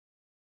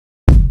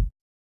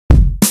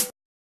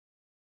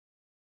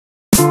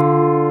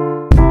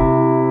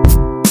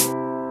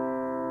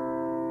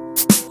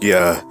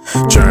Yeah,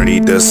 journey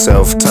to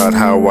self-taught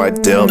how I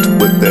dealt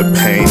with the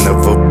pain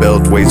of a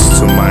belt, weights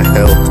to my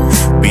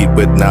health. Beat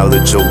with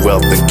knowledge of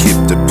wealth and keep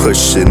it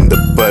pushing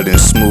the button.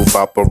 Smooth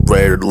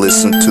operator,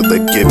 listen to the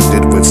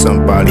gifted. When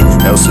somebody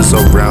else is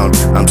around,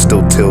 I'm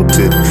still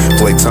tilted.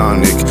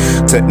 Platonic,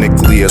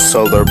 technically a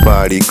solar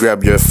body.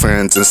 Grab your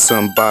friends and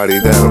somebody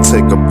that'll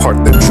take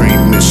apart the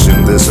dream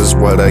mission. This is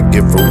what I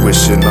get for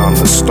wishing on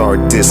the star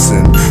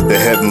dissing the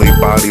heavenly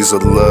bodies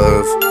of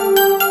love.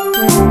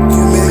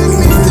 You make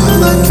me feel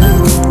like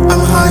I'm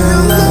high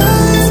on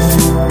life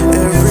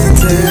every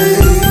day.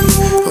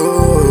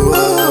 Oh,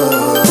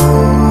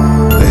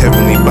 oh. The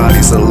heavenly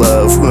bodies of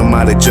love. Who am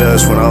I to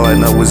judge when all I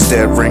know is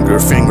dead ringer?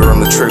 Finger on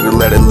the trigger,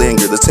 let it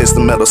linger. The taste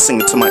of metal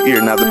singing to my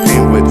ear. Now the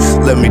pain would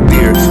let me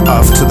dear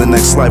off to the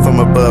next life I'm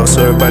above.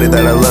 So everybody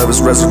that I love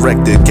is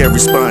resurrected. Every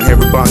spine,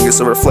 every bond is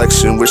a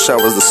reflection. Wish I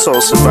was the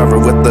soul survivor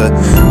with the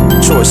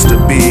choice to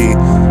be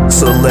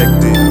selected.